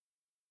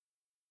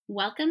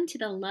Welcome to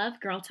the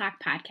Love Girl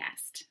Talk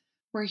podcast.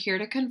 We're here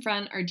to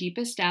confront our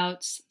deepest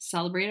doubts,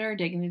 celebrate our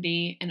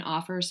dignity, and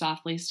offer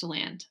soft place to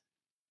land.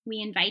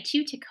 We invite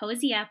you to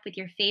cozy up with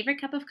your favorite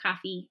cup of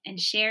coffee and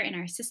share in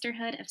our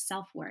sisterhood of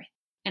self-worth.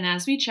 And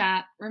as we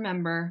chat,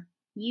 remember,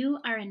 you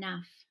are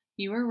enough.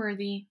 You are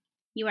worthy.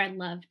 You are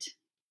loved.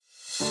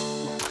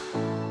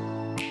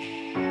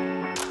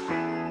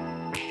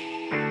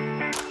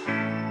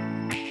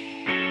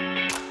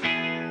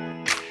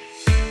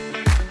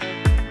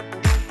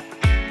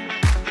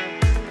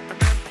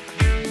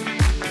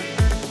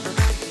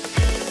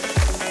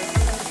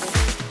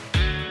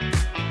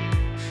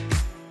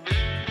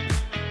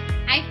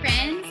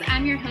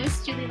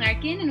 Julie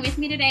Larkin, and with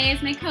me today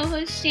is my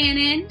co-host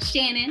Shannon.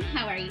 Shannon,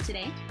 how are you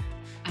today?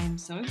 I'm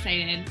so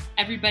excited.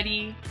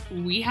 Everybody,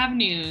 we have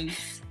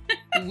news.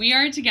 We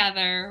are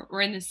together.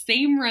 We're in the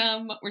same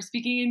room. We're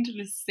speaking into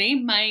the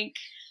same mic.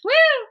 Woo!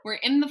 We're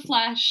in the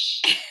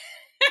flesh.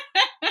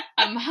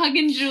 I'm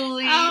hugging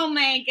Julie. Oh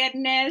my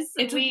goodness.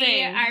 It's we a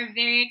thing. are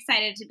very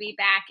excited to be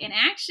back in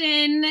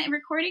action,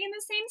 recording in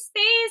the same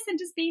space and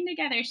just being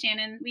together,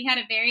 Shannon. We had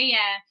a very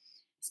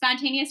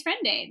spontaneous friend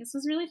day. This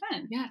was really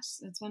fun.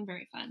 Yes, it's been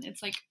very fun.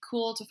 It's like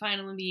cool to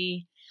finally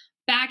be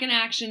back in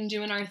action,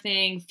 doing our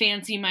thing,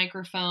 fancy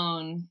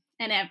microphone.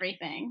 And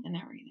everything.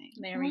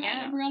 There we go.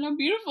 I forgot how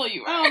beautiful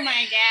you are. Oh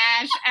my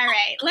gosh. All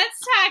right. Let's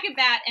talk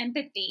about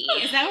empathy.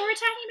 Is that what we're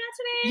talking about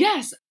today?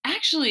 Yes.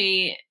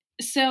 Actually,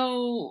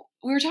 so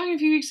we were talking a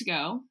few weeks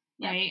ago,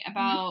 right,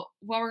 about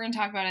what we're going to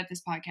talk about at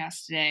this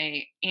podcast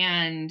today.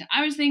 And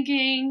I was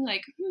thinking,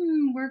 like,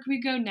 where can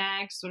we go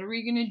next? What are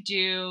we going to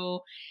do?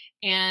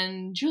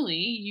 And Julie,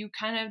 you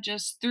kind of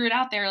just threw it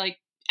out there like,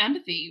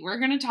 empathy. We're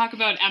going to talk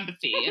about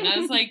empathy. And I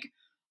was like,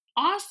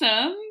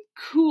 awesome,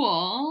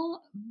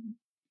 cool.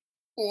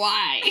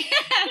 Why?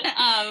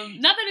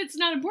 Not that it's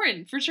not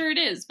important. For sure it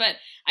is. But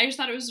I just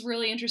thought it was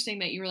really interesting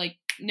that you were like,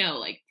 no,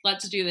 like,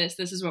 let's do this.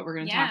 This is what we're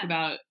going to talk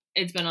about.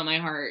 It's been on my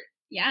heart.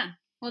 Yeah.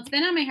 Well, it's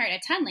been on my heart a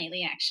ton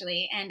lately,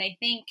 actually. And I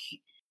think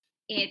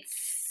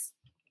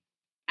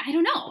I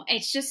don't know.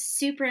 It's just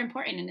super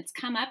important. And it's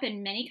come up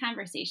in many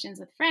conversations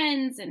with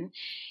friends and,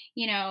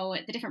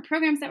 the different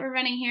programs that we're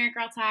running here at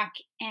Girl Talk.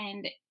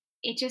 And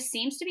it just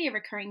seems to be a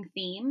recurring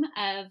theme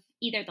of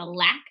either the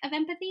lack of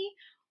empathy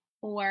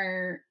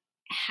or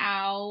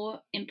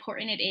how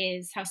important it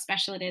is, how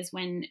special it is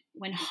when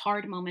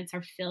hard moments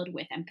are filled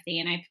with empathy.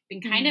 And I've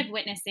been kind of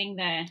witnessing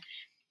the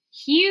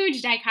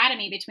huge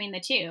dichotomy between the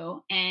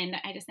two. And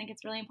I just think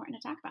it's really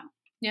important to talk about.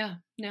 Yeah,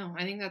 no,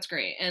 I think that's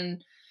great.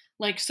 And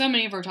like so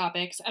many of our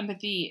topics,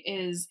 empathy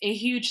is a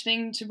huge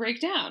thing to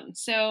break down.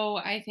 So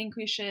I think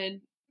we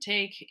should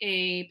take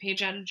a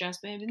page out of Jess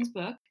Baben's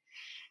book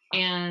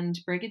and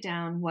break it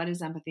down. What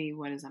is empathy?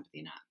 What is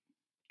empathy not?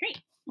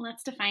 Great.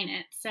 Let's define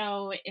it.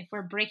 So if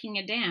we're breaking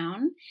it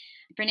down,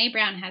 Brene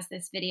Brown has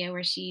this video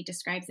where she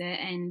describes it,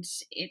 and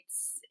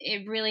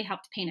it really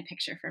helped paint a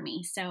picture for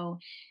me. So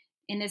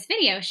in this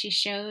video, she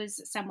shows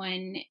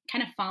someone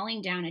kind of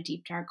falling down a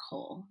deep, dark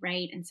hole,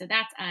 right? And so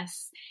that's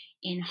us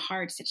in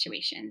hard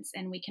situations.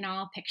 And we can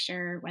all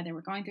picture whether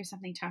we're going through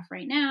something tough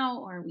right now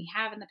or we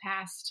have in the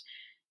past,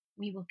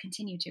 we will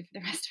continue to for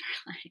the rest of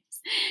our lives,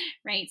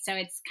 right? So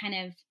it's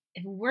kind of,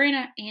 if we're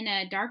in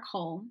a dark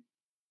hole,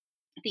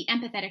 the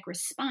empathetic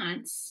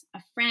response,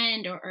 a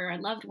friend or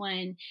a loved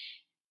one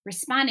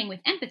responding with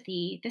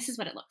empathy, this is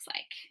what it looks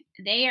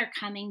like. They are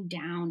coming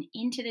down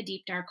into the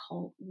deep, dark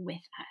hole with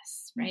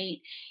us, right?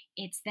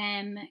 It's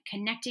them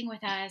connecting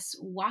with us,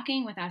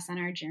 walking with us on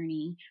our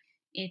journey.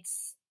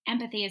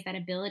 Empathy is that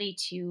ability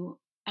to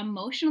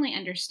emotionally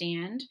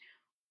understand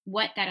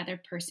what that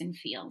other person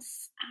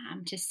feels,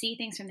 to see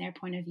things from their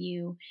point of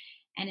view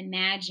and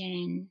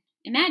imagine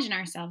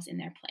ourselves in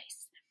their place.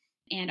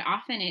 And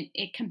often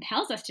it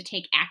compels us to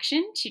take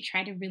action to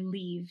try to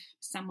relieve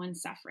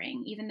someone's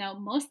suffering, even though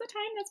most of the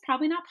time that's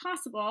probably not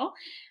possible,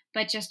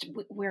 but just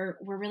we're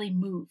really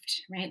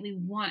moved, right? We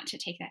want to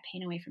take that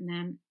pain away from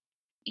them.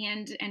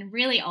 And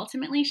really,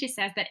 ultimately, she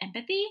says that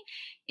empathy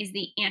is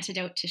the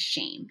antidote to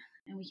shame.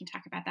 And we can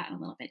talk about that in a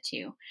little bit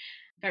too.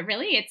 But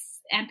really,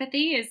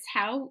 empathy is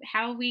how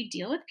we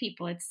deal with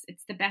people. It's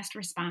the best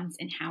response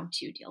in how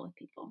to deal with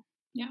people.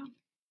 Yeah,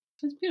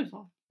 that's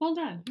beautiful. Well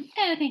done.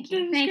 Oh, thank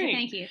you.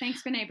 Thank you.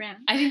 Thanks, Brene Brown.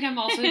 I think I'm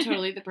also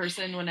totally the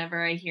person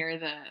whenever I hear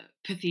the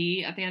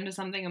pathy at the end of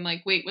something, I'm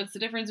like, wait, what's the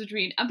difference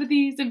between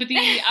empathy, sympathy,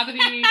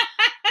 apathy?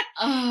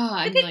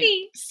 I'm like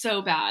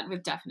so bad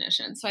with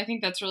definitions. So I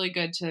think that's really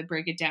good to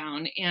break it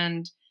down.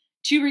 And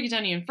to break it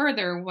down even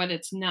further, what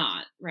it's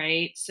not,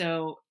 right?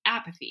 So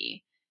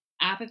apathy.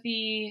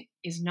 Apathy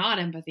is not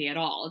empathy at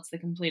all. It's the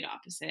complete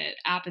opposite.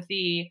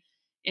 Apathy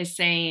is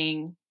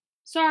saying,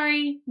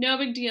 sorry, no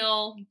big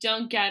deal,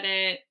 don't get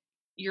it.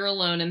 You're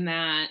alone in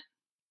that,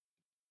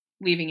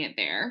 leaving it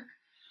there.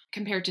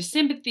 Compared to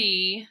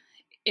sympathy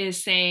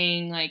is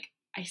saying, like,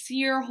 I see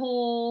your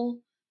hole.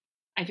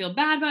 I feel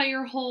bad about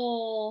your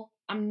hole.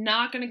 I'm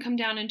not going to come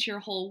down into your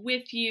hole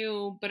with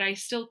you, but I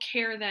still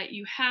care that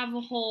you have a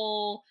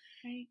hole.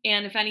 Right.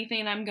 And if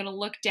anything, I'm going to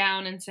look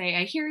down and say,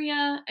 I hear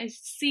ya, I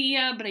see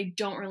ya, but I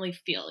don't really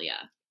feel ya.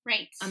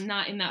 Right. I'm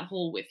not in that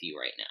hole with you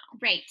right now.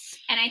 Right.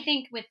 And I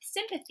think with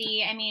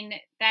sympathy, I mean,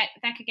 that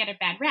could get a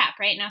bad rap,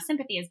 right? Now,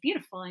 sympathy is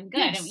beautiful and good.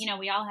 Yes. And, you know,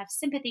 we all have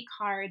sympathy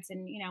cards,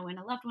 and, you know, when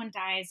a loved one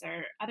dies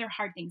or other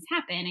hard things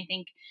happen, I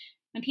think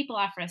when people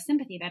offer us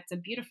sympathy, that's a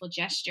beautiful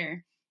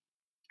gesture.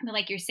 But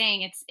like you're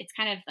saying, it's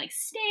kind of like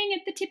staying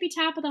at the tippy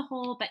top of the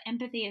hole, but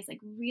empathy is like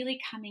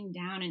really coming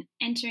down and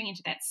entering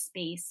into that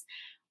space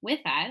with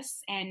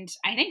us. And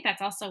I think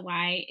that's also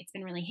why it's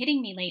been really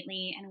hitting me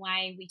lately, and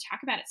why we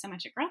talk about it so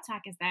much at Girl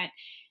Talk, is that,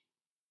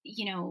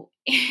 you know,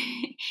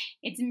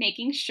 it's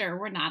making sure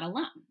we're not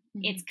alone.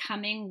 Mm-hmm. It's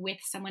coming with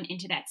someone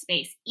into that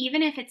space.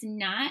 Even if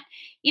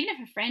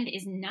a friend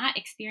is not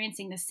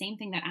experiencing the same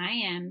thing that I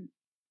am,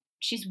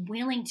 she's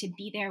willing to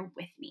be there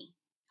with me,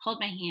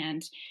 hold my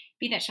hand,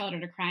 be that shoulder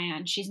to cry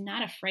on. She's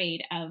not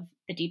afraid of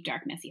the deep,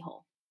 dark, messy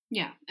hole.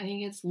 Yeah, I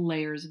think it's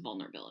layers of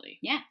vulnerability.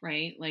 Yeah.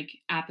 Right? Like,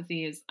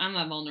 apathy is, I'm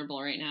not vulnerable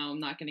right now,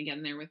 I'm not going to get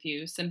in there with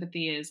you.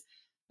 Sympathy is,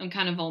 I'm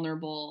kind of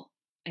vulnerable,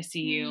 I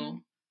see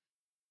you.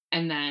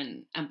 And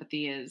then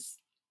empathy is,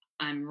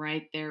 I'm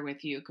right there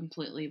with you,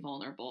 completely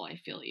vulnerable, I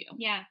feel you.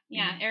 Yeah,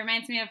 yeah. It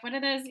reminds me of, what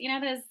are those, you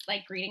know, those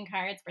like greeting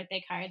cards,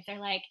 birthday cards? They're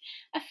like,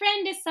 a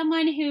friend is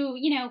someone who,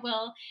 you know,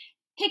 will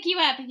pick you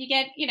up if you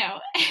get, you know,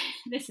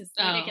 this is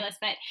ridiculous,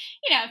 but,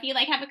 you know, if you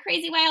like have a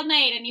crazy wild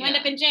night and you end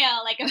up in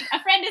jail, like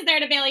a friend is there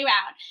to bail you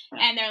out.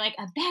 And they're like,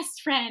 a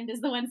best friend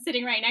is the one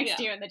sitting right next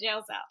to you in the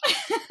jail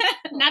cell.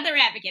 Not that we're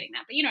advocating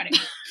that, but you know what I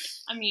mean.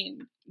 I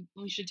mean,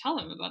 we should tell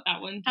them about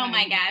that one time. Oh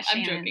my gosh.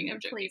 I'm joking.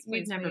 Please,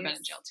 we've never been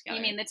in jail together.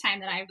 You mean the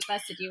time that I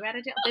busted you out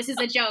of jail? This is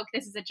a joke.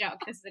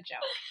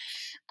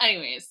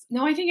 Anyways,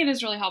 no, I think it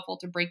is really helpful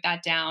to break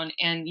that down.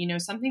 And, you know,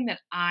 something that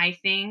I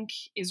think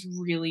is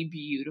really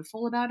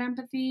beautiful about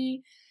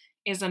empathy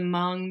is,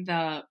 among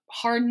the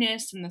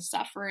hardness and the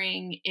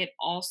suffering, it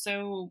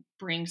also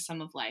brings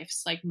some of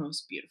life's like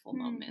most beautiful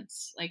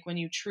moments. Like when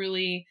you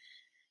truly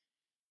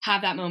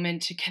have that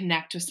moment to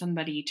connect with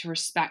somebody, to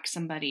respect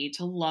somebody,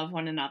 to love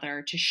one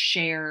another, to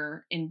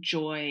share in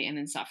joy and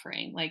in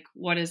suffering. Like,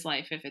 what is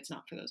life if it's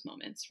not for those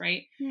moments,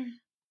 right?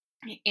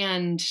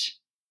 And,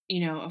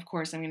 you know, of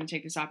course, I'm going to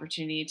take this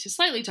opportunity to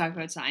slightly talk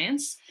about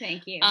science.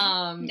 Thank you.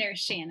 There's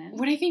Shannon.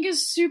 What I think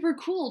is super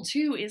cool,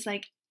 too, is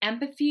like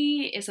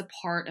empathy is a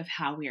part of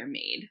how we are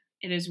made.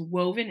 It is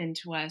woven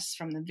into us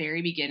from the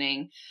very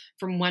beginning.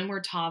 From when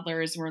we're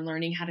toddlers, we're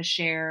learning how to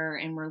share,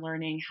 and we're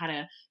learning how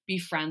to be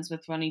friends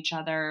with one each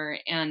other.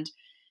 And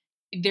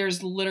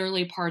there's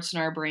literally parts in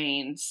our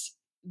brains,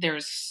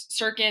 there's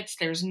circuits,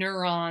 there's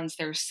neurons,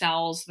 there's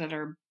cells that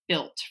are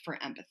built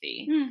for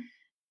empathy.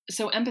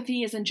 So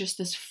empathy isn't just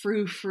this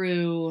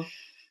frou-frou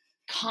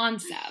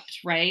concept,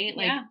 right?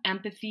 Like,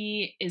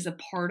 empathy is a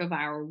part of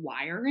our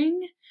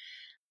wiring,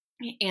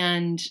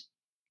 and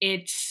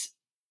it's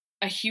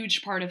a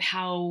huge part of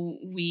how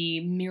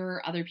we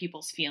mirror other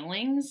people's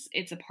feelings.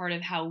 It's a part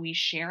of how we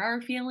share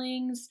our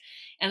feelings,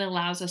 and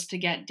allows us to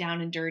get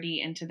down and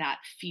dirty into that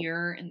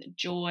fear and the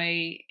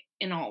joy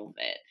and all of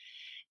it.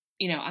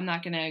 You know, I'm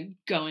not going to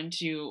go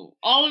into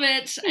all of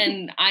it,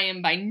 and I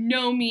am by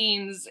no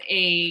means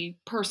a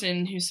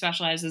person who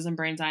specializes in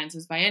brain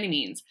sciences by any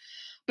means.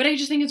 But I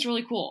just think it's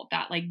really cool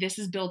that, like, this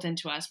is built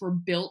into us. We're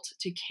built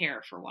to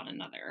care for one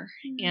another.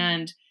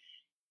 And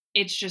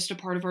it's just a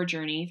part of our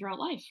journey throughout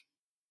life.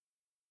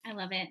 I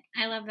love it.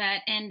 I love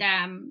that.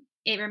 And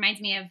it reminds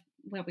me of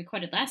what we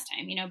quoted last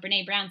time. You know,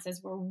 Brene Brown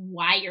says we're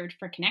wired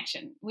for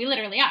connection. We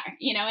literally are.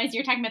 You know, as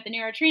you're talking about the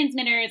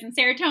neurotransmitters and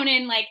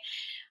serotonin, like,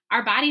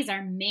 our bodies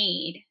are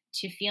made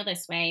to feel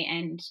this way.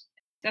 And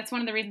that's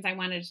one of the reasons I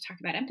wanted to talk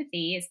about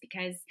empathy, is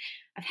because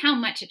of how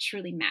much it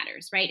truly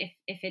matters, right?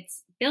 If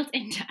it's built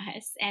into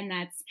us, and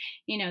that's,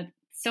 you know,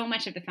 so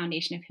much of the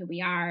foundation of who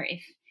we are,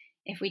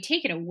 if we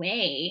take it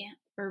away,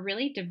 we're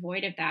really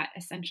devoid of that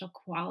essential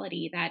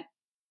quality that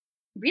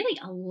really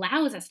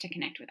allows us to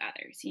connect with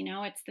others. You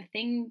know, it's the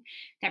thing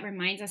that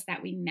reminds us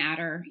that we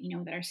matter, you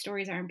know, that our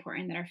stories are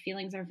important, that our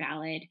feelings are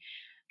valid.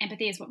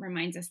 Empathy is what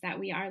reminds us that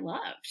we are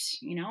loved.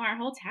 You know, our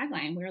whole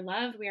tagline, we're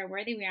loved, we are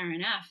worthy, we are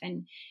enough.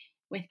 And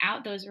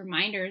without those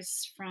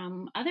reminders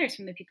from others,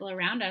 from the people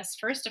around us,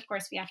 first, of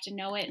course, we have to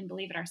know it and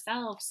believe it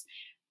ourselves,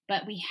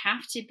 but we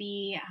have to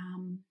be,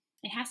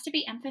 it has to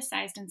be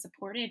emphasized and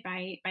supported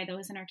by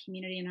those in our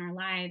community and our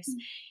lives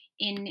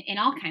in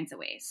all kinds of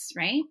ways,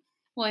 right?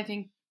 Well, I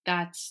think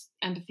that's,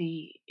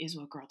 empathy is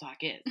what Girl Talk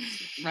is,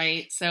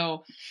 right?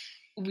 So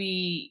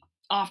we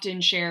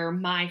often share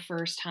my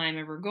first time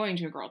ever going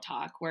to a Girl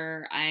Talk,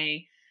 where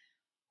I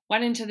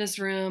went into this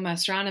room. I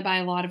was surrounded by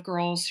a lot of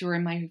girls who were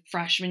in my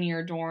freshman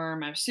year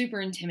dorm. I was super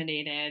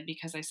intimidated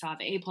because I saw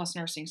the A+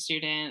 nursing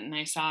student, and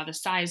I saw the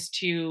size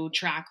 2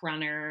 track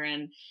runner,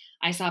 and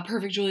I saw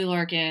perfect Julie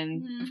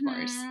Larkin, of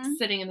course,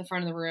 sitting in the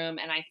front of the room.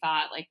 And I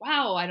thought, like,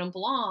 wow, I don't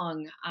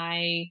belong.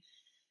 I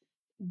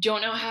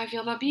don't know how I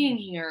feel about being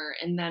here.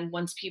 And then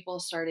once people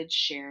started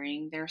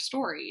sharing their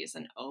stories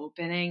and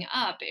opening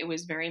up, it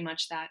was very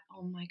much that,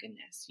 oh my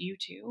goodness, you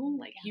too?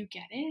 Like, you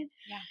get it?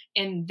 Yeah.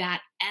 And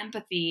that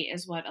empathy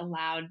is what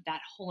allowed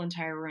that whole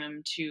entire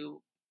room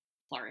to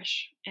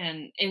flourish,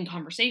 and in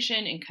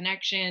conversation, in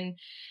connection.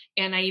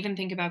 And I even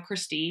think about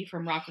Christy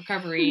from Rock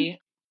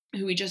Recovery,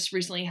 who we just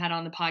recently had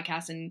on the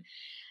podcast, and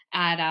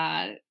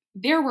at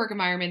their work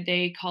environment,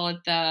 they call it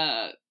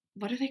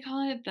what do they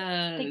call it?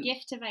 The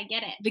gift of I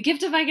get it. The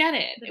gift of I get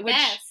it. The which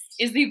best.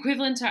 is the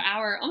equivalent to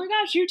our, oh my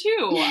gosh, you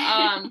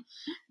too.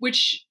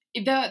 Which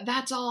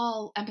that's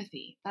all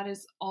empathy. That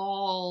is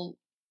all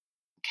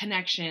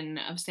connection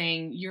of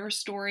saying your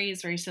story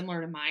is very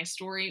similar to my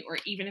story, or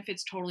even if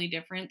it's totally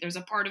different, there's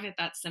a part of it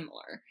that's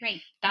similar.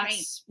 Right.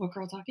 That's what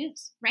Girl Talk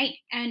is. Right.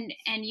 And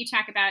you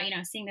talk about,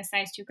 seeing the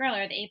size 2 girl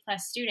or the A+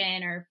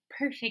 student or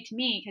perfect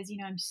me, because,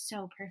 I'm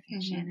so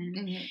perfect.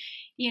 And,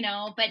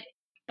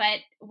 but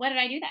what did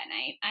I do that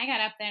night? I got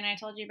up there and I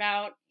told you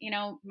about,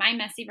 my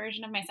messy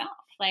version of myself.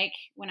 Like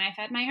when I've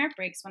had my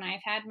heartbreaks, when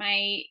I've had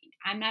my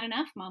I'm not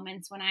enough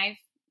moments, when I've,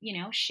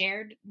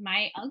 shared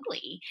my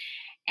ugly.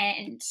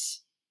 And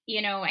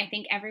I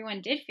think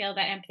everyone did feel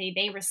that empathy.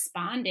 They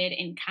responded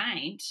in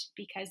kind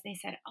because they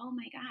said, oh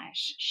my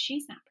gosh,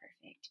 she's not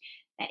perfect.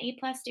 That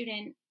A+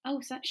 student,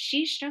 so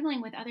she's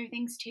struggling with other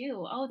things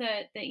too. Oh,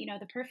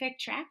 the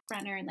perfect track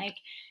runner, like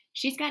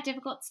she's got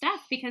difficult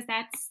stuff, because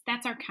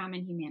that's our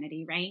common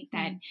humanity, right?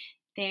 That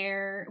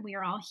we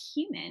are all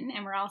human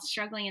and we're all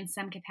struggling in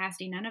some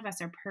capacity. None of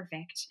us are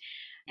perfect.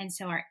 And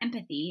so our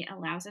empathy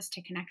allows us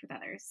to connect with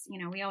others.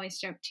 We always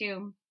joke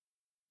too.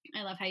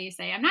 I love how you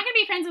say, I'm not going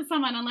to be friends with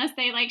someone unless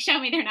they show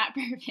me they're not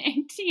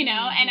perfect,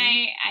 and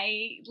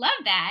I love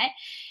that,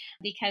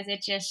 because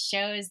it just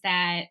shows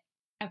that,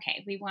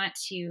 okay, we want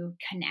to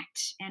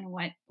connect. And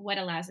what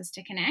allows us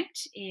to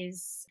connect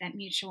is that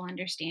mutual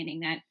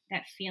understanding,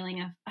 that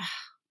feeling of, oh,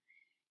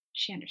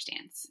 she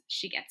understands,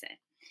 she gets it.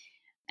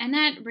 And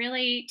that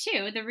really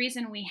too, the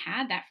reason we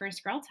had that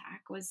first Girl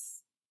Talk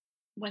was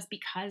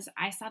because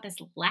I saw this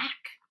lack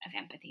of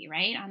empathy,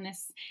 right? On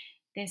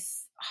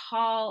this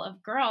hall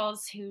of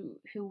girls who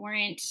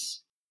weren't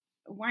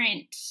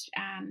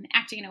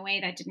acting in a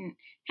way that didn't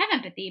have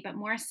empathy, but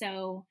more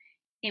so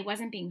it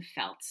wasn't being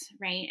felt,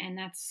 right? And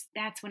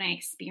that's when I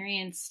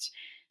experienced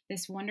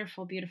this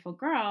wonderful, beautiful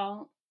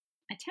girl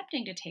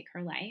attempting to take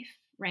her life,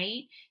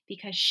 right?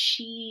 Because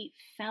she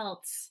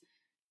felt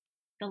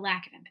the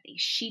lack of empathy.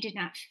 She did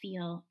not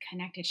feel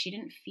connected. She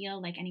didn't feel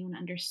like anyone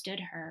understood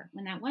her,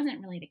 when that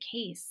wasn't really the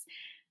case.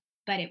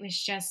 But it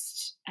was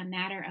just a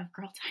matter of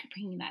Girl Talk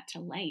bringing that to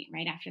light.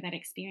 Right after that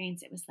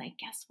experience, it was like,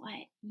 guess what?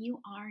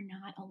 You are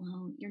not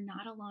alone. You're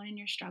not alone in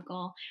your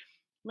struggle.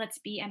 Let's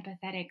be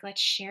empathetic. Let's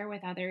share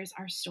with others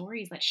our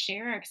stories. Let's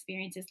share our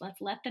experiences.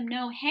 Let's let them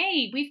know,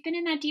 hey, we've been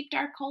in that deep,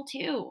 dark hole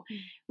too.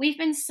 We've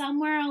been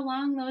somewhere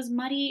along those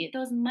muddy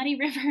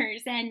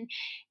rivers, and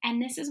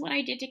this is what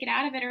I did to get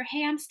out of it. Or,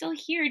 hey, I'm still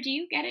here. Do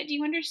you get it? Do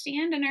you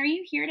understand? And are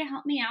you here to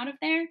help me out of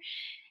there?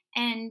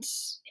 And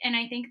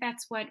I think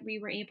that's what we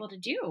were able to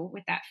do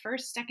with that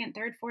first, second,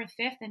 third, fourth,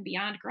 fifth, and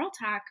beyond Girl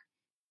Talk,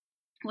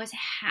 was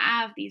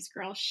have these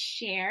girls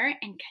share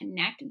and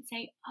connect and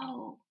say,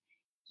 oh,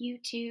 you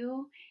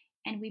too.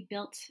 And we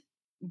built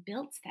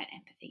that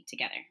empathy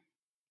together.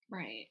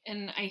 Right.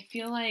 And I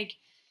feel like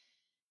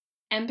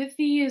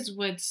empathy is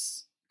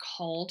what's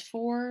called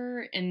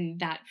for, and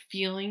that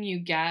feeling you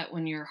get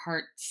when your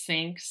heart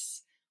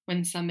sinks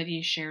when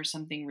somebody shares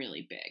something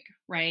really big,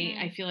 right?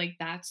 I feel like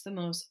that's the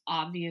most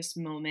obvious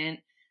moment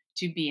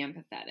to be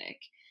empathetic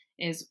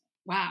is,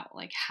 wow,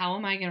 like how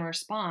am I going to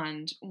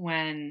respond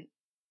when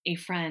a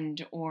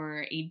friend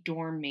or a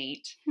dorm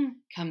mate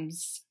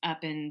comes up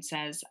and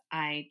says,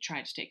 I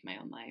tried to take my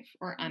own life,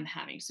 or I'm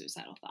having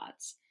suicidal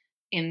thoughts.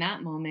 In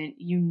that moment,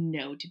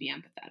 to be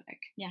empathetic.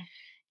 Yeah.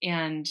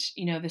 And,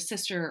 the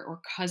sister or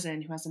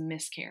cousin who has a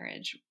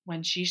miscarriage,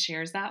 when she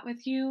shares that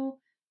with you,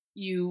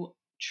 you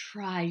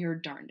try your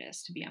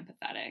darndest to be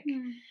empathetic.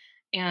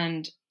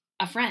 And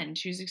a friend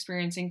who's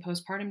experiencing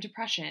postpartum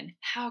depression,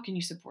 how can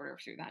you support her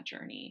through that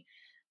journey?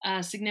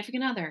 A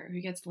significant other who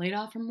gets laid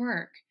off from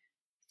work,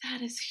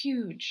 that is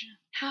huge.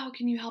 How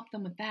can you help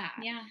them with that?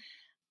 Yeah.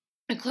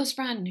 A close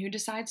friend who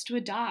decides to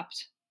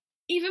adopt,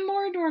 even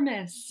more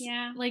enormous.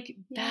 Yeah.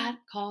 That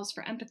calls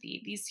for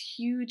empathy. These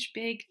huge,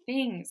 big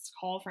things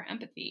call for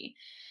empathy.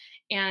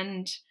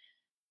 And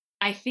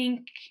I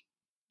think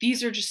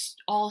these are just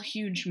all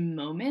huge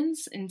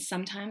moments, and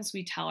sometimes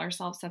we tell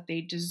ourselves that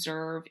they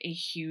deserve a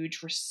huge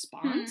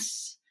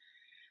response,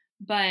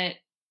 but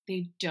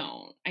they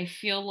don't. I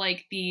feel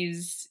like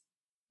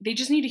they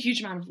just need a huge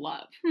amount of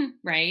love,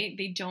 right?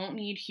 They don't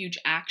need huge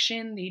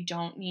action. They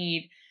don't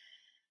need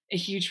a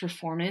huge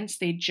performance.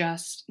 They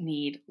just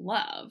need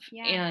love.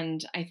 Yeah.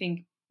 And I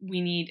think we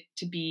need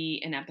to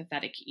be an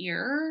empathetic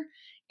ear,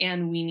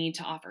 and we need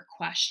to offer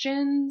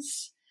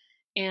questions.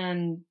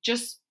 And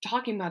just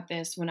talking about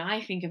this, when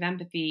I think of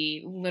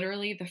empathy,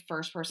 literally the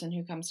first person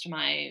who comes to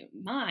my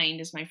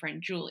mind is my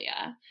friend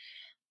Julia.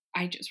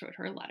 I just wrote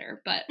her a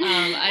letter, but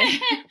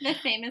the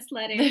famous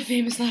letters. The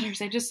famous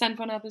letters. I just sent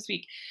one out this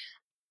week.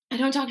 I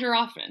don't talk to her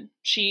often.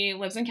 She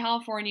lives in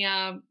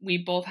California. We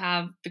both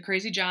have the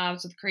crazy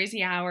jobs with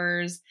crazy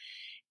hours.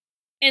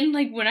 And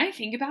when I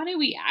think about it,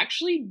 we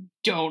actually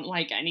don't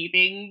like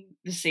anything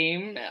the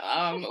same.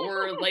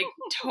 We're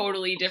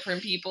totally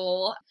different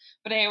people.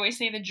 But I always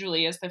say that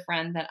Julia is the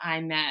friend that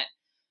I met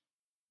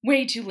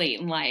way too late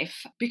in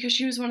life because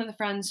she was one of the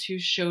friends who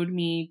showed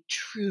me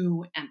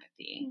true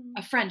empathy,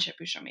 a friendship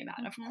who showed me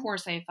that. Of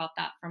course, I felt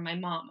that from my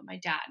mom and my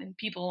dad and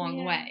people along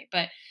the way.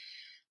 But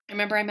I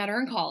remember I met her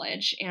in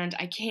college, and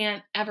I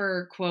can't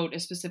ever quote a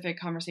specific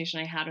conversation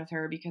I had with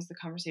her because the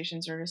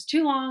conversations are just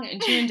too long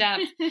and too in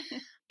depth.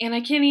 And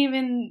I can't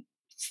even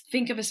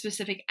think of a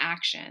specific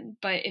action.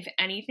 But if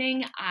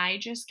anything, I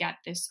just get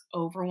this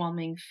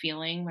overwhelming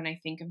feeling when I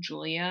think of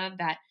Julia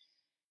that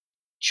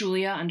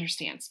Julia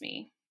understands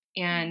me.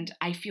 And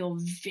I feel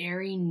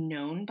very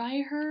known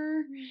by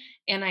her.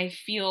 And I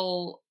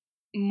feel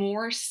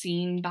more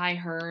seen by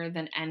her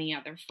than any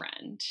other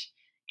friend.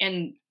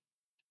 And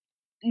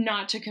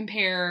not to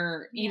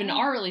compare even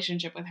our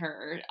relationship with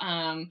her.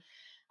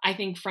 I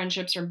think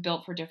friendships are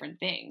built for different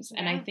things.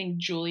 And I think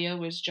Julia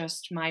was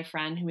just my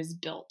friend who was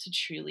built to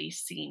truly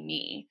see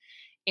me.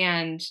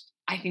 And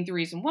I think the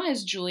reason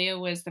was Julia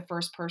was the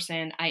first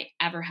person I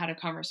ever had a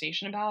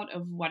conversation about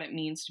of what it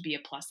means to be a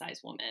plus size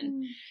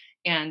woman.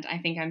 And I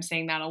think I'm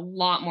saying that a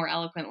lot more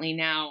eloquently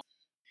now.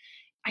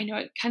 I know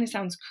it kind of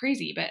sounds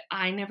crazy, but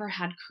I never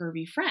had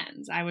curvy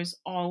friends. I was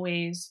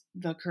always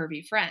the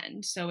curvy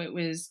friend. So it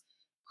was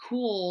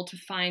cool to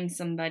find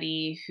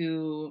somebody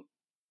who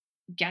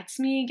gets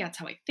me, gets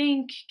how I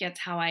think, gets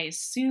how I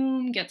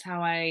assume, gets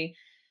how I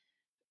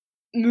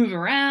move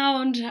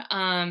around.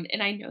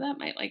 And I know that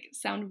might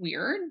sound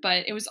weird,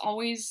 but it was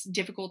always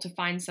difficult to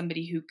find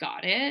somebody who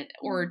got it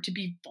or to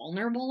be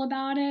vulnerable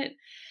about it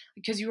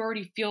because you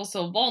already feel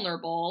so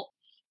vulnerable.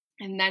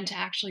 And then to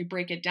actually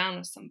break it down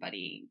with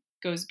somebody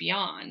goes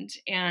beyond.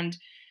 And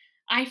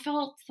I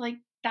felt like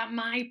that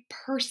my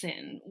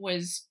person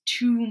was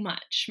too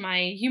much.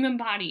 My human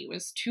body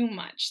was too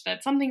much.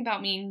 That something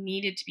about me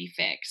needed to be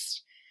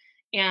fixed.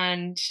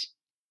 And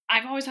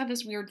I've always had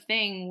this weird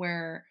thing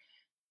where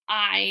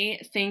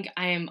I think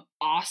I am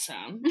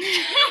awesome.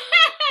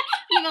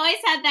 You've always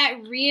had that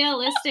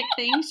realistic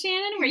thing,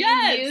 Shannon, where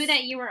you knew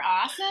that you were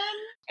awesome.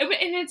 And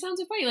it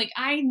sounds so funny.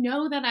 I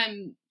know that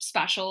I'm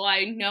special.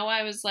 I know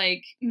I was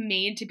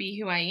made to be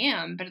who I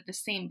am. But at the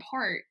same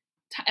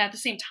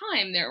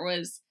time, there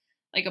was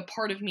a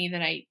part of me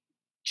that I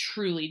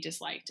truly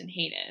disliked and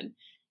hated.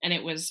 And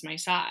it was my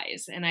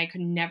size. And I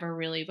could never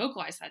really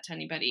vocalize that to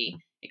anybody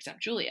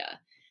except Julia.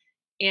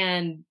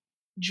 And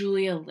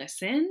Julia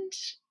listened.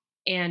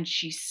 And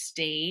she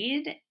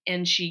stayed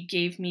and she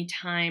gave me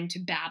time to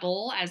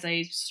babble as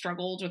I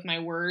struggled with my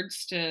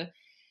words to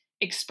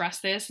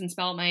express this and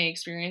spell out my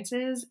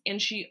experiences.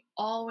 And she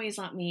always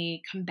let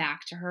me come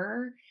back to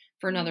her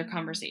for another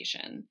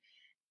conversation,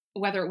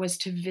 whether it was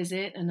to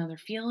visit another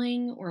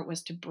feeling or it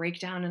was to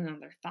break down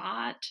another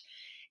thought.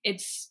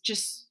 It's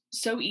just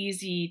so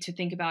easy to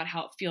think about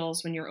how it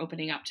feels when you're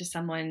opening up to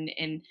someone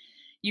and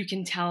you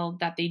can tell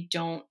that they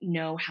don't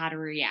know how to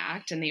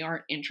react and they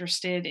aren't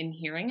interested in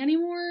hearing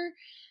anymore.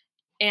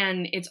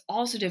 And it's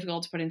also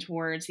difficult to put into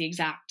words the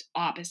exact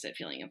opposite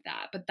feeling of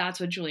that. But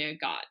that's what Julia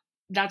got.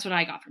 That's what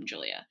I got from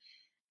Julia.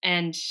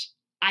 And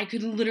I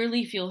could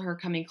literally feel her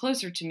coming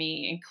closer to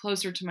me and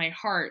closer to my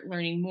heart,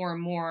 learning more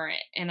and more.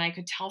 And I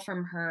could tell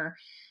from her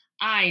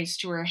eyes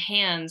to her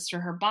hands to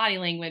her body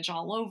language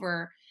all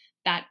over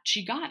that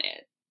she got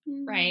it.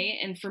 Right.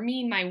 And for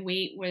me, my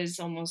weight was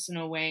almost in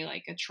a way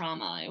like a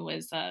trauma. It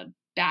was a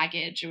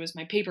baggage. It was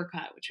my paper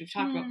cut, which we've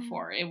talked about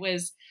before. It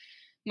was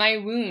my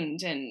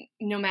wound. And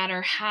no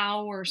matter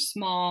how or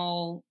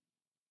small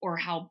or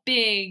how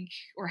big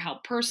or how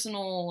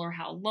personal or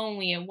how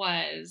lonely it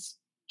was,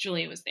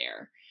 Julia was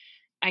there.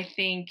 I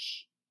think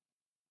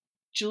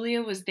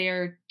Julia was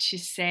there to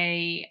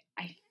say,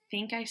 I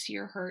think I see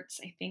your hurts.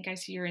 I think I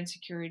see your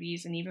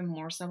insecurities. And even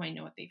more so, I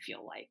know what they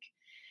feel like.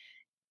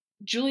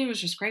 Julia was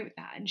just great with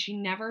that. And she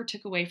never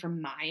took away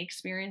from my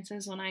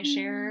experiences when I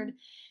shared.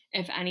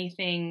 If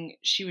anything,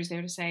 she was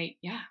there to say,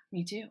 yeah,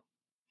 me too.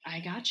 I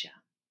gotcha.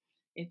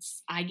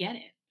 I get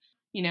it,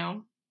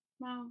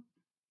 Wow.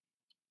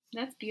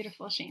 That's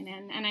beautiful,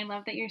 Shannon. And I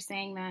love that you're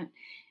saying that,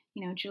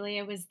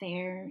 Julia was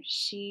there.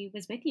 She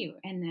was with you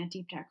in that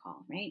deep dark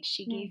hole, right?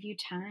 She gave you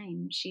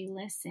time. She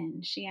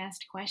listened. She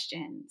asked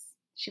questions.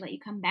 She let you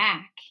come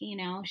back.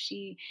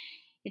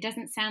 It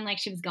doesn't sound like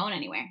she was going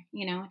anywhere.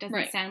 It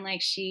doesn't sound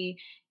like she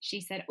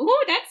said,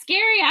 "Ooh, that's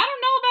scary. I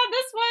don't know about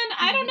this one.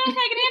 I don't know if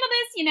I can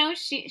handle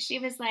this." She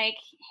was like,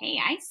 "Hey,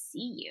 I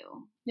see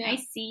you. I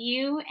see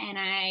you and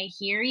I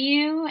hear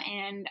you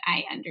and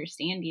I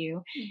understand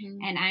you.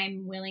 And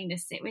I'm willing to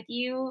sit with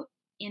you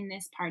in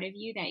this part of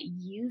you that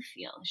you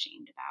feel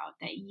ashamed about,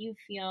 that you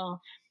feel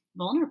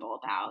vulnerable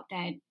about,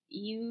 that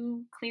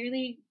you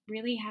clearly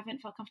really haven't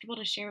felt comfortable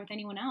to share with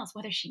anyone else,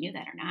 whether she knew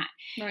that or not."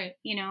 Right.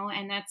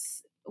 And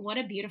that's what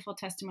a beautiful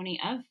testimony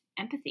of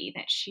empathy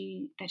that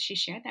she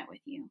shared that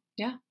with you.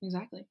 Yeah,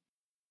 exactly.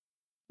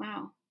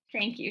 Wow.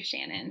 Thank you,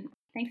 Shannon.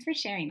 Thanks for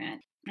sharing that.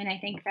 And I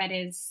think that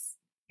it's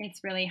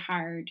really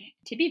hard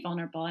to be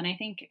vulnerable. And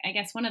I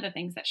guess one of the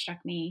things that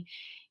struck me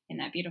in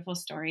that beautiful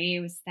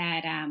story was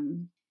that,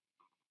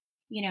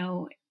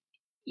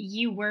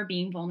 you were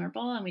being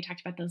vulnerable, and we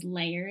talked about those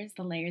layers,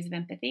 the layers of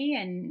empathy,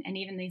 and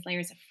even these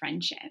layers of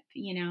friendship,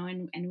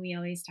 and we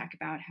always talk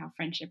about how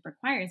friendship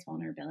requires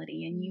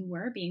vulnerability, and you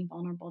were being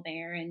vulnerable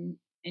there, and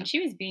she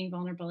was being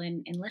vulnerable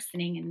in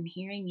listening and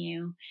hearing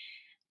you.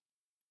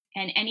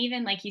 And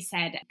even like you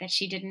said, that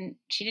she didn't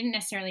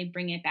necessarily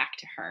bring it back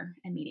to her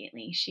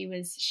immediately.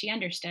 She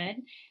understood,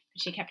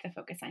 but she kept the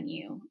focus on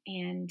you.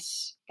 And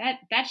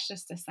that's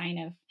just a sign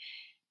of,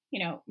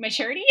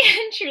 maturity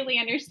and truly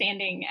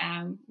understanding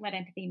what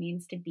empathy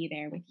means, to be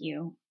there with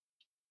you.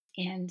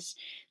 And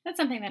that's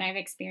something that I've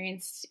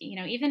experienced,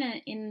 even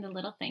in the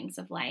little things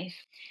of life,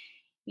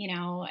 you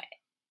know,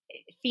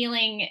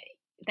 feeling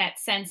that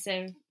sense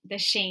of the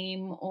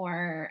shame,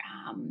 or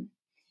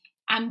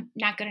I'm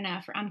not good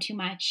enough, or I'm too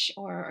much,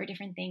 or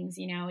different things,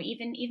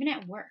 even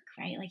at work,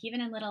 right? Like even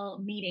in little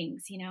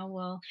meetings,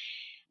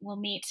 we'll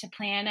meet to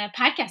plan a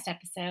podcast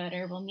episode,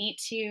 or we'll meet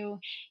to,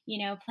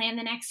 plan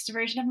the next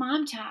version of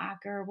Mom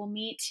Talk, or we'll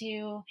meet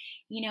to,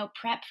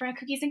 prep for a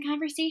cookies and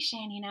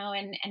conversation,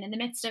 and in the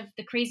midst of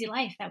the crazy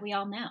life that we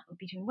all know,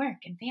 between work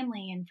and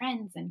family and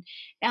friends and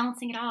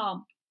balancing it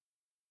all,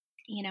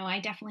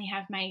 I definitely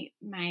have my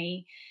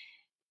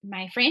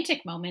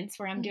frantic moments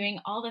where I'm doing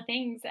all the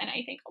things and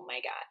I think, oh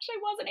my gosh, I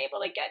wasn't able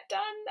to get done.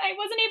 I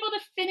wasn't able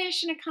to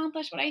finish and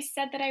accomplish what I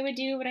said that I would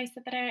do, what I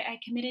said that I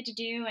committed to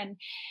do. And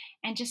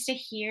just to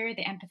hear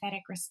the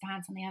empathetic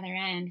response on the other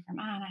end from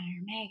Anna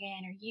or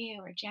Megan or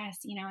you or Jess,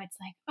 it's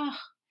like, oh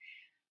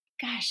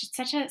gosh, it's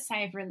such a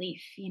sigh of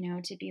relief,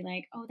 to be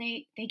like, oh,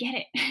 they get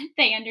it.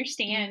 They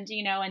understand,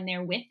 and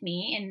they're with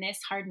me in this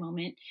hard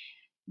moment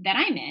that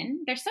I'm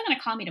in. They're still going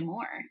to call me to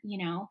more,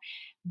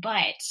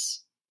 but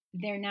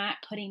they're not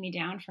putting me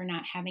down for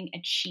not having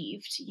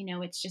achieved,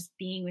 it's just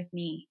being with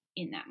me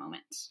in that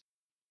moment.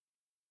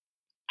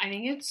 I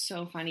think it's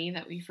so funny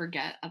that we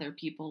forget other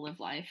people live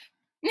life.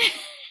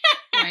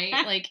 Right?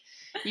 Like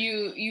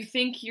you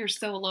think you're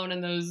so alone in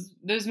those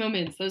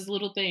moments, those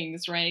little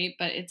things, right?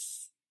 But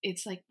it's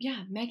like,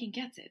 yeah, Megan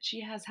gets it.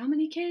 She has how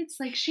many kids?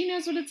 Like she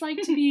knows what it's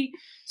like to be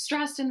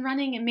stressed and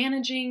running and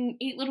managing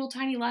 8 little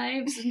tiny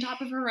lives on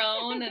top of her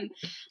own. And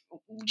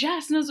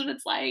Jess knows what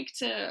it's like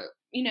to,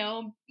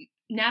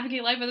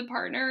 navigate life with a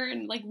partner.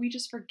 And like, we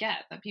just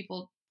forget that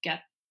people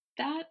get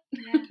that.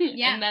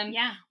 Yeah. And then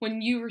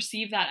when you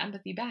receive that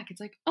empathy back, it's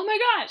like, oh my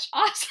gosh,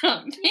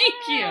 awesome. Thank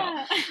you.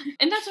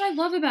 And that's what I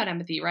love about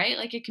empathy, right?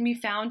 Like it can be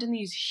found in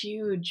these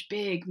huge,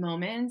 big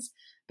moments,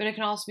 but it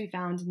can also be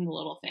found in the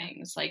little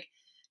things. Like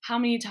how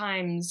many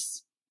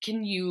times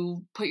can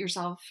you put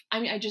yourself,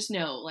 I just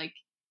know, like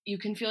you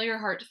can feel your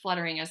heart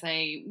fluttering as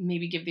I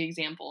maybe give the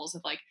examples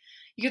of like,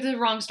 you get the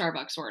wrong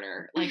Starbucks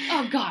order. Like,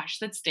 oh gosh,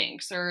 that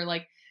stinks. Or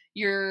like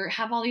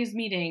have all these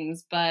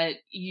meetings, but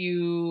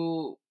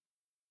your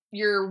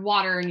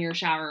water in your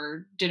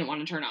shower didn't want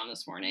to turn on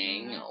this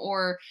morning,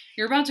 or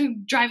you're about to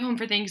drive home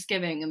for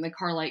Thanksgiving and the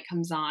car light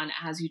comes on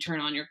as you turn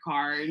on your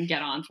car and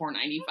get on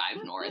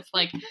 495 North.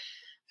 Like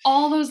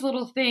all those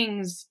little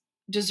things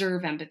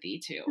deserve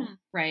empathy too,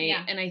 right?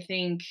 Yeah. And I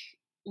think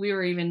we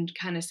were even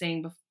kind of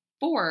saying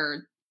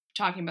before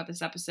talking about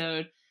this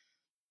episode,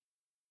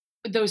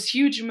 those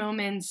huge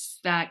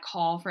moments that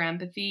call for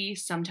empathy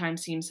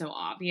sometimes seem so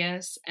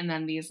obvious, and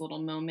then these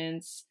little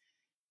moments,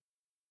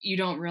 you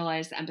don't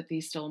realize the empathy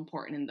is still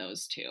important in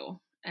those too.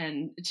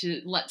 And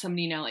to let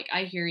somebody know, like,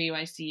 I hear you,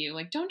 I see you,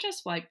 like, don't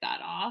just wipe that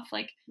off.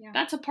 Like,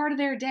 that's a part of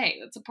their day.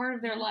 That's a part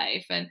of their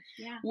life. And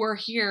we're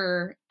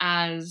here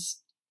as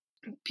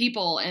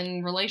people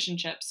in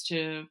relationships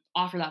to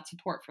offer that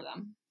support for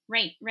them.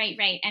 Right.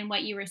 And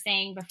what you were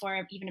saying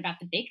before, even about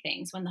the big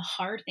things, when the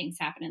hard things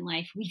happen in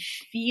life, we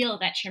feel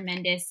that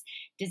tremendous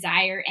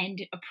desire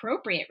and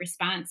appropriate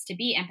response to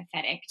be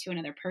empathetic to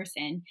another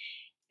person.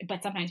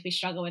 But sometimes we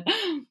struggle with,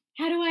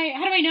 how do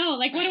I know?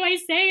 Like, what do I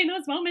say in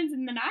those moments?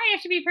 And then I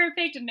have to be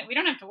perfect. And we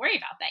don't have to worry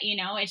about that.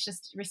 It's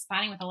just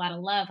responding with a lot of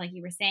love, like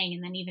you were saying.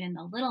 And then even in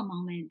the little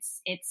moments,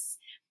 it's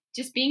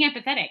just being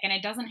empathetic. And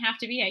it doesn't have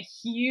to be a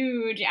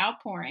huge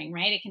outpouring,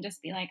 right? It can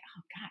just be like,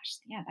 oh gosh,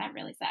 yeah, that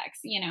really sucks.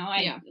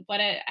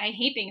 I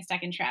hate being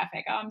stuck in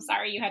traffic. Oh, I'm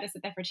sorry you had to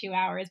sit there for 2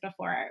 hours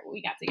before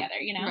we got together,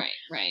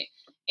 Right.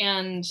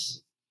 And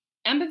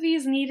empathy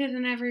is needed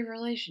in every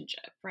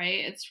relationship,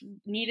 right? It's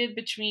needed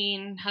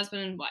between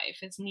husband and wife.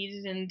 It's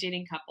needed in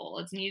dating couple.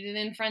 It's needed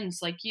in friends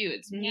like you.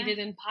 It's needed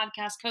in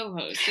podcast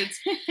co-hosts. It's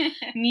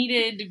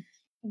needed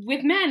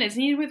with men. It's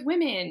needed with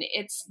women.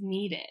 It's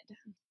needed.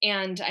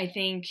 And I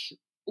think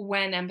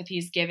when empathy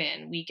is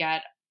given, we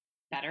get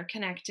better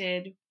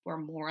connected. We're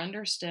more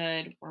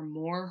understood. We're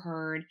more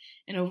heard.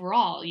 And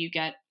overall, you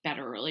get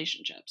better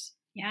relationships.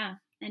 Yeah.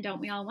 And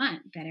don't we all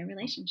want better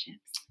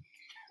relationships?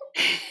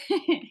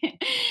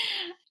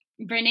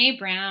 Brene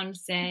Brown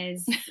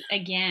says,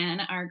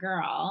 again, our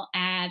girl,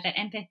 that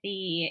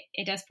empathy,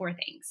 it does 4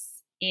 things.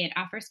 It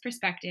offers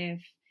perspective.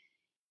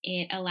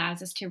 It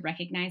allows us to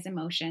recognize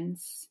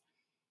emotions.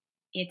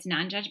 It's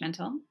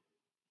non-judgmental,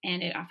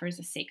 and it offers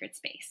a sacred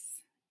space.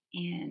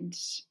 And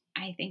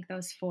I think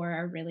those 4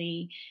 are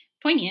really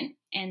poignant,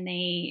 and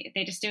they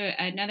just do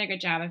another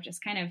good job of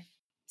just kind of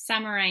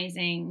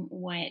summarizing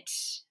what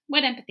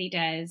empathy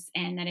does,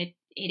 and that it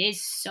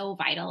is so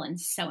vital and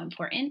so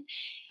important.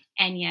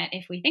 And yet,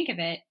 if we think of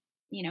it,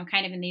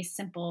 kind of in these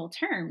simple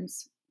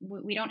terms,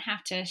 we don't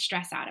have to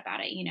stress out about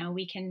it.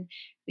 We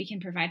can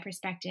provide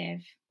perspective.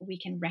 We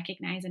can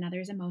recognize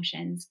another's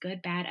emotions,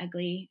 good, bad,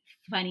 ugly,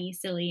 funny,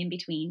 silly, in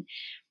between,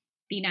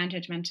 be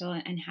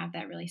non-judgmental, and have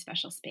that really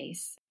special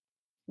space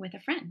with a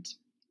friend.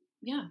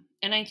 Yeah.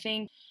 And I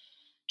think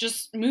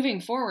just moving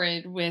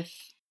forward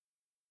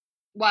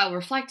while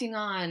reflecting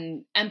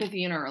on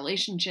empathy in our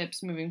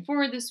relationships moving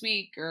forward this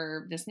week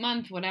or this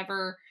month,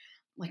 whatever,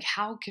 like,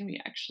 how can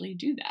we actually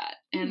do that?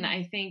 And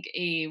I think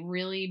a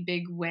really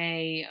big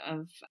way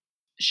of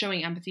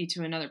showing empathy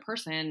to another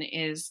person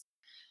is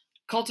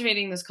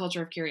cultivating this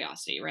culture of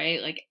curiosity,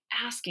 right? Like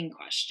asking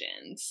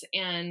questions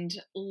and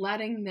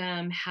letting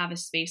them have a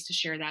space to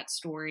share that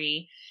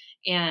story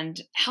and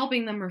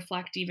helping them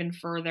reflect even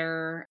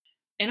further,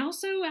 and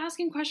also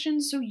asking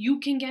questions so you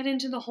can get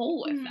into the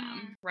hole with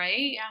them,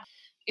 right?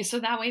 Yeah. So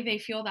that way they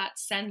feel that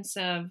sense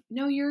of,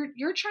 no, you're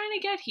trying to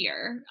get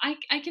here.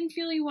 I can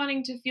feel you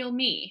wanting to feel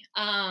me,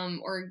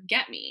 or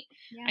get me.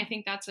 Yeah. I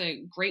think that's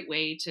a great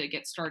way to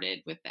get started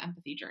with the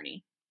empathy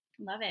journey.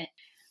 Love it.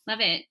 Love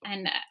it.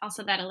 And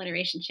also that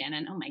alliteration,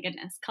 Shannon. Oh my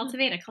goodness.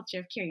 Cultivate a culture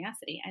of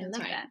curiosity. I love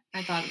that.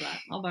 I thought of that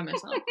all by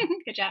myself.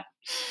 Good job.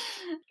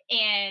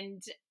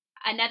 And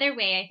another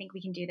way I think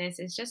we can do this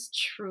is just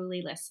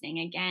truly listening.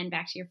 Again,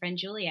 back to your friend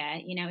Julia,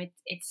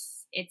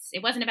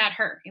 it wasn't about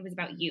her. It was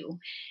about you.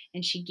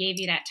 And she gave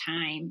you that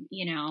time,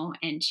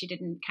 and she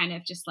didn't kind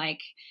of just like,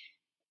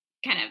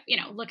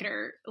 look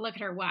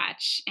at her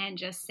watch and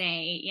just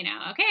say,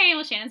 okay,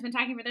 well, Shannon's been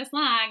talking for this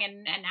long,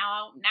 and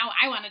now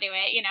I want to do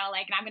it,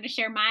 like I'm going to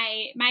share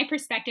my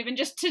perspective, and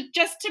just to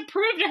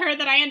prove to her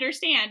that I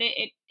understand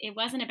it. It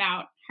wasn't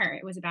about her.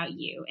 It was about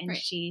you. And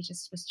she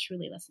just was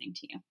truly listening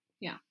to you.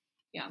 Yeah.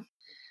 Yeah.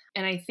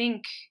 And I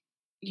think,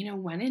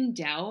 when in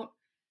doubt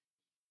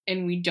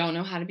and we don't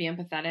know how to be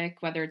empathetic,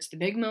 whether it's the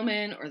big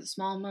moment or the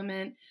small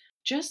moment,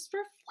 just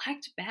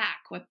reflect back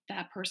what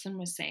that person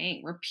was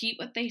saying. Repeat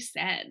what they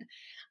said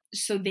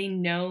so they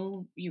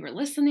know you were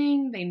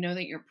listening. They know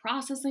that you're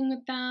processing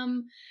with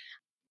them.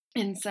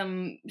 And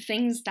some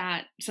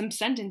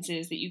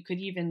sentences that you could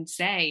even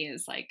say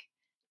is like,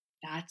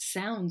 that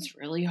sounds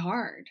really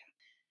hard.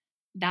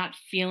 That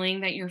feeling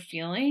that you're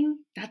feeling,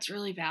 that's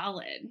really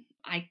valid.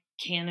 I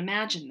can't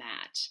imagine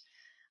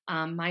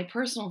that. My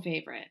personal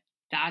favorite,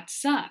 that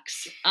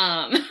sucks.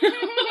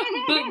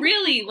 But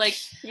really, like,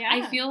 yeah.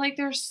 I feel like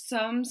there's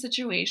some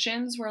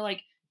situations where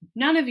like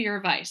none of your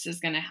advice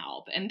is going to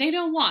help and they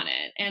don't want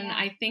it. And yeah.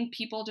 I think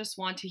people just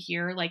want to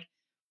hear like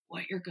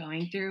what you're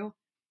going through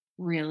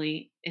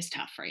really is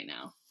tough right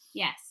now.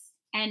 Yes.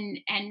 And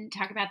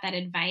talk about that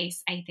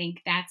advice. I think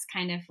that's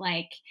kind of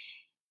like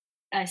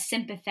a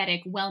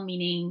sympathetic,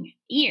 well-meaning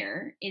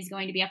ear is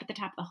going to be up at the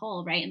top of the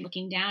hole, right? And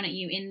looking down at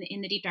you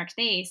in the deep, dark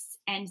space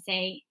and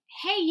say,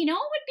 hey,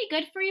 what would be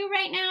good for you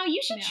right now?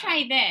 You should try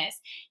this.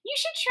 You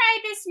should try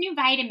this new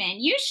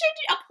vitamin. You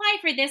should apply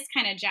for this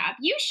kind of job.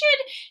 You should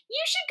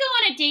go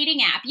on a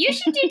dating app. You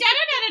should do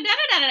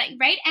da-da-da-da-da-da-da,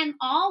 right? And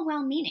all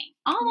well-meaning,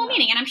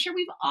 well-meaning. And I'm sure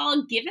we've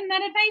all given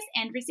that advice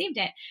and received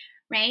it,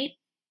 right?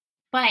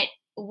 But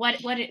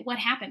what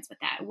happens with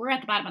that? We're at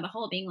the bottom of the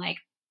hole being like,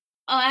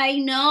 I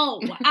know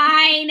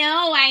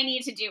I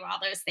need to do all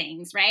those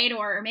things, right?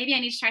 Or maybe I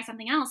need to try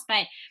something else,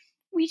 but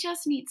we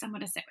just need someone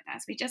to sit with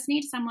us. We just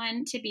need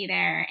someone to be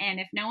there. And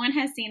if no one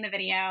has seen the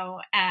video,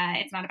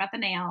 It's Not About the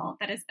Nail.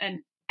 That is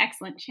an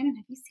excellent. Shannon,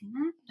 have you seen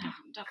that?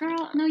 No, girl,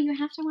 not. No, you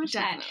have to watch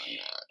definitely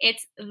that. Not.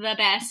 It's the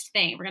best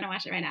thing. We're going to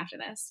watch it right after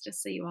this,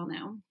 just so you all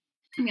know.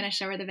 I'm going to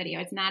show her the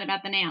video. It's Not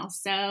About the Nail.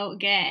 So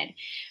good.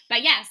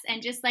 But yes,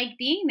 and just like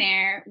being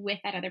there with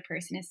that other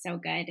person is so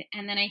good.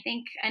 And then I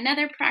think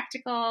another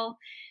practical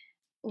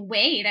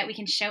way that we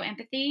can show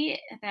empathy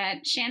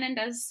that Shannon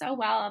does so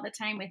well all the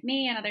time with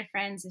me and other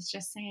friends is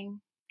just saying,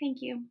 thank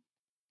you.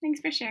 Thanks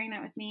for sharing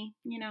that with me.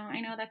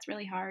 I know that's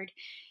really hard.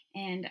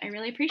 And I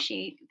really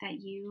appreciate that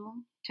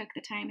you took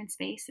the time and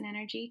space and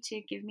energy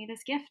to give me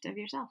this gift of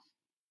yourself.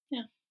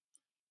 Yeah.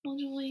 Well,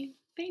 Julie,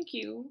 thank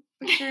you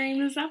for sharing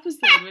this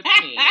episode with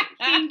me.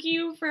 Thank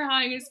you for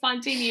having a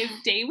spontaneous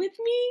day with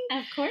me.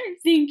 Of course.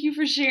 Thank you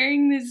for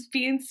sharing this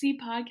fancy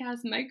podcast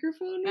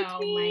microphone with me.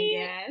 Oh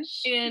my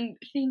gosh. And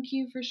thank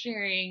you for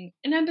sharing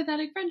an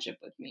empathetic friendship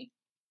with me.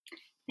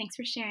 Thanks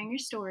for sharing your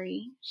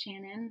story,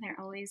 Shannon. They're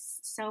always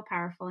so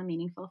powerful and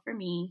meaningful for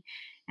me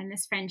and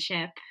this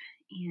friendship,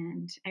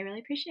 and I really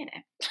appreciate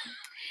it.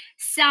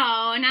 So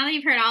now that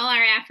you've heard all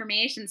our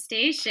affirmation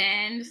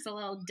station, just a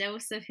little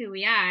dose of who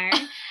we are,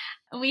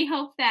 we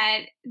hope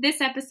that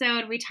this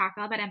episode, we talk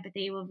all about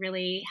empathy, will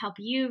really help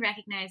you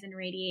recognize and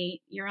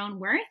radiate your own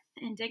worth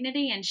and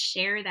dignity and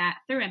share that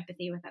through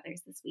empathy with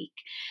others this week.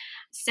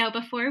 So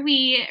before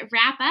we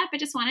wrap up, I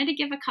just wanted to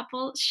give a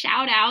couple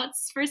shout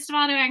outs. First of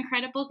all, to our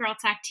incredible Girl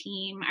Talk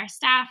team, our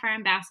staff, our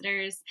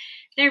ambassadors.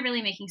 They're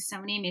really making so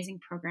many amazing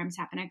programs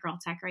happen at Girl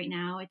Talk right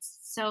now. It's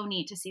so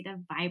neat to see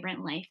the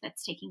vibrant life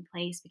that's taking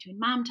place between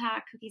Mom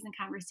Talk, Cookies and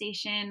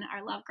Conversation,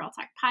 our Love Girl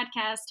Talk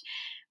podcast.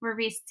 We're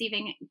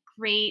receiving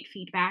great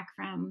feedback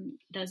from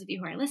those of you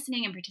who are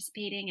listening and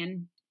participating,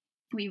 and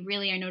we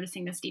really are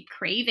noticing this deep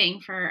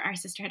craving for our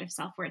sisterhood of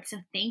self-worth. So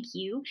thank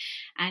you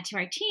to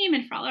our team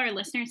and for all our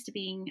listeners to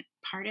being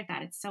part of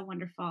that. It's so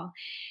wonderful.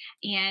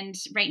 And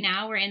right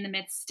now we're in the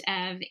midst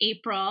of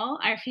April,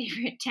 our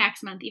favorite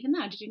tax month, even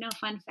though, did you know,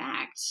 fun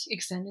fact?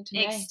 Extended to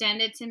May.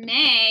 Extended to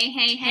May.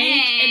 Hey,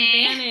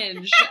 Take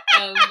advantage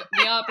of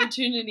the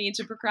opportunity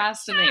to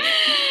procrastinate.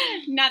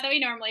 Not that we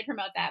normally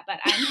promote that, but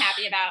I'm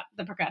happy about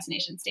the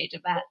procrastination stage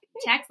of that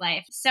tax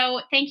life.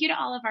 So thank you to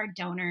all of our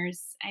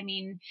donors. I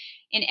mean,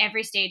 in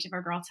every stage of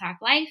our Girl Talk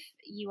life,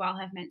 you all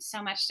have meant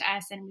so much to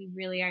us, and we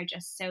really are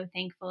just so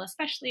thankful,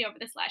 especially over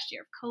this last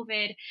year of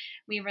COVID.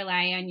 We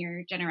rely on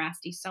your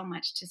generosity so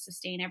much to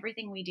sustain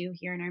everything we do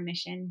here in our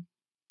mission.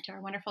 To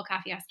our wonderful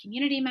Coffee House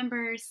community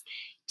members,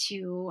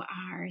 to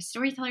our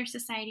Storyteller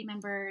Society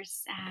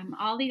members,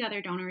 all these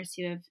other donors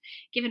who have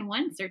given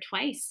once or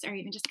twice or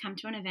even just come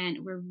to an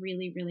event, we're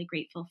really, really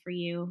grateful for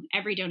you.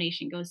 Every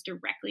donation goes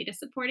directly to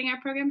supporting our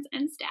programs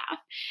and staff.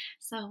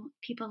 So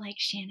people like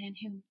Shannon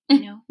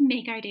who,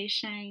 make our days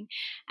shine,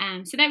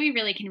 so that we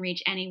really can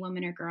reach any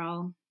woman or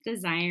girl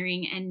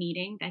desiring and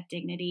needing that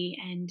dignity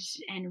and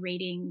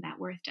rating that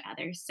worth to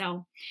others.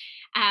 So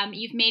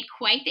you've made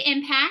quite the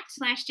impact.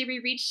 Last year we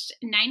reached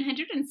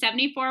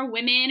 974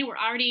 women. We're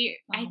already,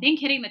 I think,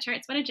 hitting the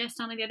charts. What I just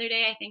saw the other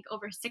day, I think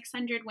over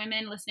 600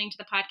 women listening to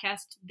the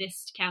podcast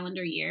this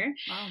calendar year.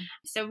 Wow.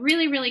 So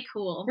really, really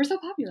cool. We're so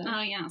popular.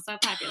 Oh yeah, so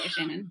popular,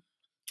 Shannon.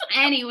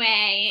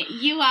 Anyway,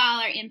 you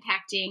all are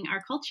impacting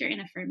our culture and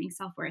affirming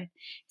self-worth.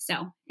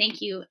 So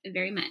thank you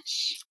very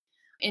much.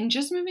 And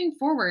just moving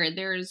forward,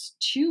 there's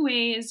 2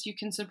 ways you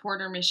can support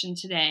our mission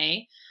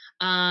today.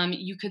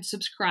 You could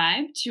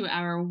subscribe to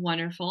our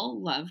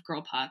wonderful Love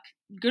Girl Talk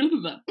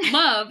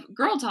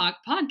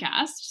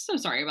podcast. So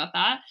sorry about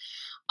that.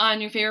 On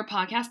your favorite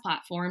podcast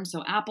platform.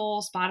 So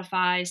Apple,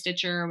 Spotify,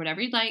 Stitcher, whatever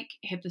you'd like.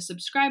 Hit the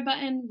subscribe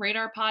button, rate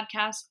our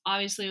podcast.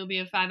 Obviously, it'll be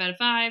a 5 out of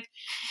 5.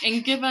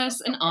 And give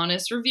us an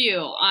honest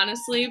review.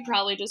 Honestly,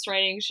 probably just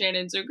writing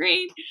Shannon's so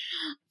great.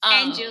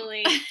 And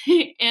Julie.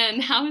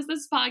 And how has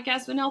this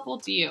podcast been helpful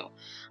to you?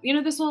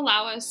 This will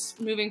allow us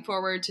moving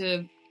forward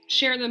to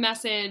share the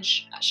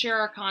message, share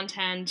our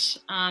content,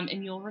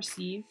 and you'll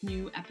receive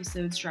new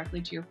episodes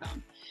directly to your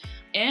phone.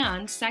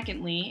 And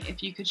secondly,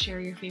 if you could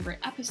share your favorite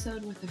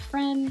episode with a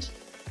friend,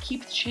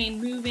 keep the chain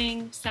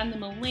moving, send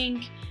them a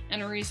link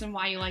and a reason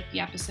why you like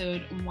the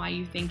episode and why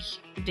you think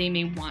they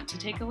may want to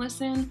take a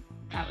listen,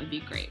 that would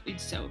be great.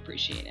 We'd so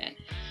appreciate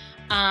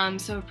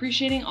it. So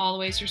appreciating all the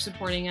ways you're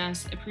supporting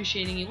us,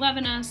 appreciating you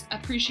loving us,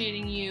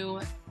 appreciating you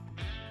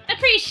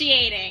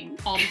appreciating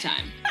all the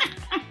time.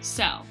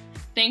 So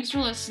thanks for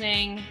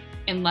listening,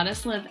 and let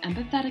us live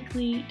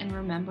empathetically and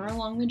remember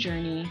along the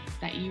journey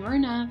that you are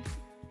enough,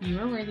 you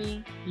are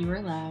worthy, you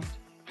are loved.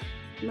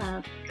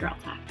 Love Girl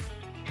Talk.